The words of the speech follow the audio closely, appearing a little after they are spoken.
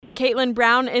Caitlin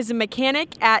Brown is a mechanic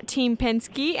at Team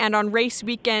Penske and on race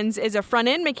weekends is a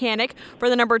front-end mechanic for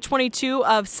the number 22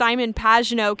 of Simon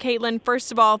Pagenaud. Caitlin,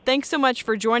 first of all, thanks so much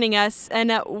for joining us.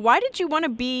 And why did you want to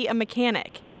be a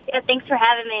mechanic? Yeah, thanks for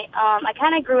having me. I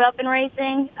kind of grew up in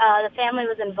racing. The family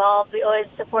was involved. We always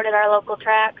supported our local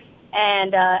tracks.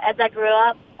 And as I grew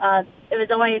up, it was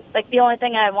the only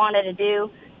thing I wanted to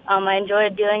do. I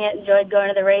enjoyed doing it, enjoyed going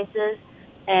to the races.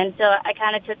 And so I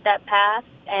kind of took that path,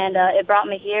 and it brought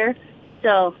me here.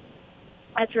 So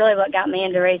that's really what got me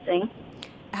into racing.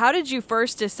 How did you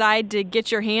first decide to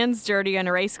get your hands dirty on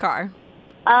a race car?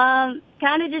 Kind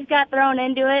of just got thrown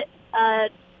into it.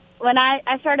 When I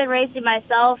started racing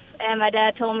myself, and my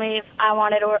dad told me if I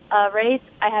wanted to race,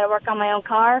 I had to work on my own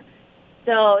car.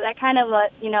 So that kind of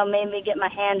made me get my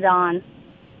hands on.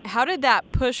 How did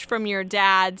that push from your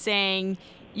dad saying,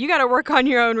 you got to work on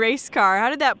your own race car? How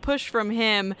did that push from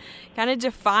him kind of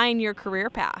define your career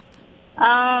path?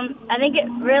 I think it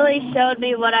really showed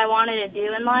me what I wanted to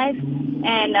do in life,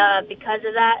 and because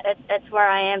of that, that's where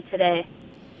I am today.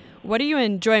 What do you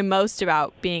enjoy most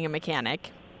about being a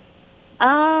mechanic?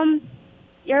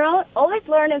 You're always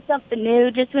learning something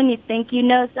new. Just when you think you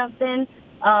know something,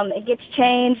 it gets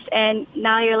changed, and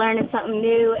now you're learning something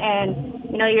new, and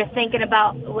you're thinking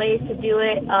about ways to do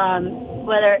it,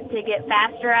 whether to get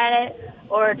faster at it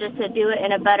or just to do it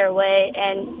in a better way.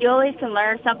 And you always can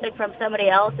learn something from somebody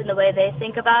else in the way they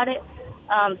think about it.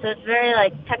 So it's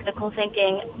very technical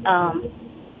thinking,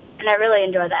 and I really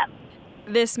enjoy that.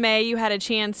 This May, you had a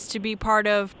chance to be part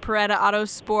of Paretta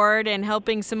Autosport and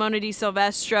helping Simona Di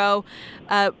Silvestro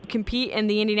compete in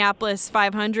the Indianapolis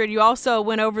 500. You also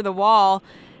went over the wall.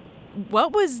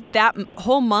 What was that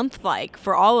whole month like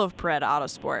for all of Paretta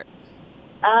Autosport?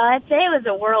 I'd say it was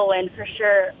a whirlwind for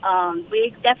sure.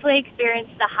 We definitely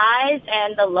experienced the highs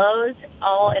and the lows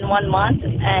all in 1 month,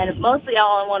 and mostly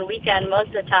all in one weekend most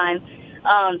of the time.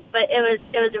 But it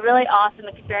was a really awesome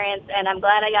experience, and I'm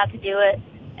glad I got to do it.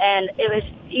 And it was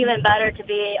even better to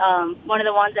be one of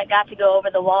the ones that got to go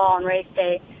over the wall on race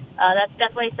day. That's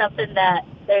definitely something that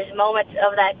there's moments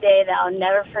of that day that I'll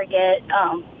never forget.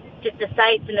 Just the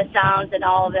sights and the sounds and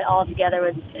all of it all together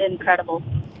was incredible.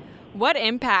 What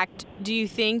impact do you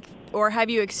think or have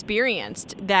you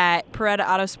experienced that Paretta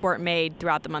Autosport made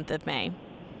throughout the month of May?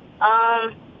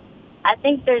 I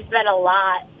think there's been a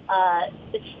lot.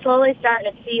 It's slowly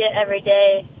starting to see it every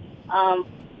day.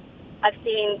 I've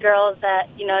seen girls that,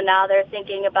 now they're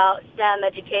thinking about STEM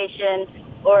education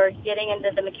or getting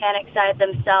into the mechanic side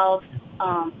themselves,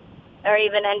 or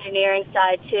even engineering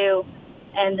side too,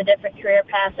 and the different career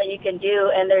paths that you can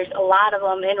do. And there's a lot of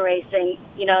them in racing.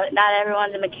 Not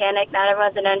everyone's a mechanic, not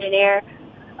everyone's an engineer.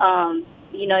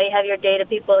 You have your data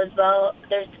people as well.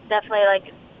 There's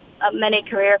definitely many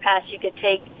career paths you could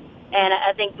take. And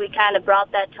I think we kind of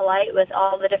brought that to light with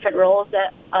all the different roles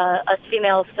that us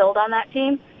females filled on that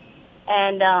team.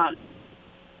 And,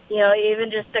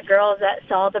 even just the girls that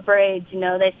saw the braids,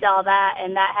 they saw that,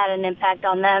 and that had an impact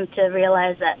on them to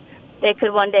realize that they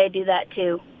could one day do that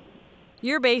too.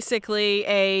 You're basically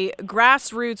a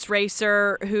grassroots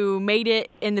racer who made it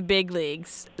in the big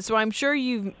leagues. So I'm sure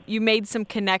you made some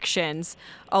connections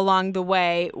along the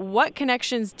way. What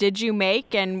connections did you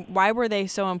make, and why were they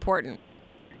so important?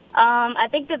 I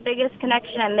think the biggest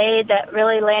connection I made that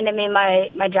really landed me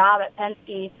my job at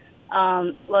Penske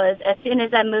was as soon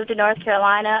as I moved to North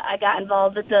Carolina, I got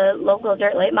involved with the local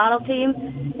dirt late model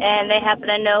team, and they happened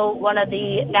to know one of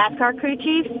the NASCAR crew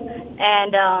chiefs,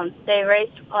 and they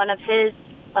raced one of his,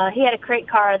 he had a crate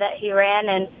car that he ran,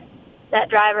 and that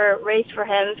driver raced for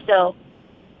him, so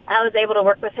I was able to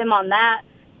work with him on that.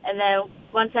 And then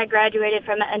once I graduated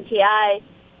from NTI,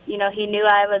 he knew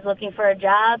I was looking for a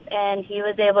job, and he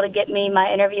was able to get me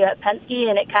my interview at Penske,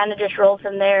 and it kind of just rolled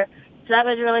from there. So that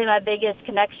was really my biggest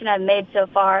connection I've made so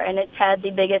far, and it's had the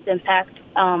biggest impact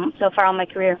so far on my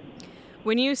career.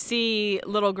 When you see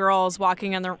little girls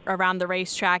walking around the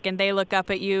racetrack and they look up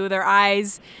at you, their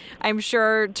eyes, I'm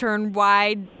sure, turn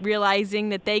wide, realizing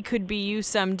that they could be you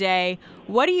someday.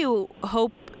 What do you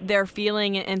hope they're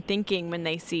feeling and thinking when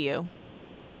they see you?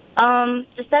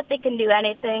 Just that they can do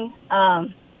anything.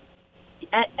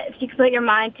 If you can put your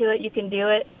mind to it, you can do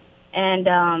it. And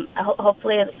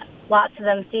hopefully lots of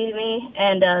them see me,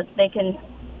 and they can,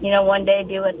 one day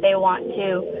do what they want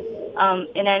to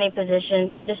in any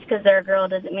position. Just because they're a girl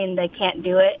doesn't mean they can't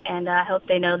do it, and I hope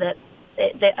they know that.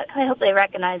 I hope they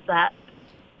recognize that.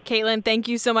 Caitlin, thank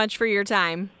you so much for your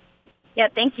time. Yeah,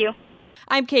 thank you.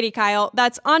 I'm Katie Kyle.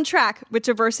 That's On Track with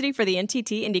Diversity for the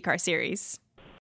NTT IndyCar Series.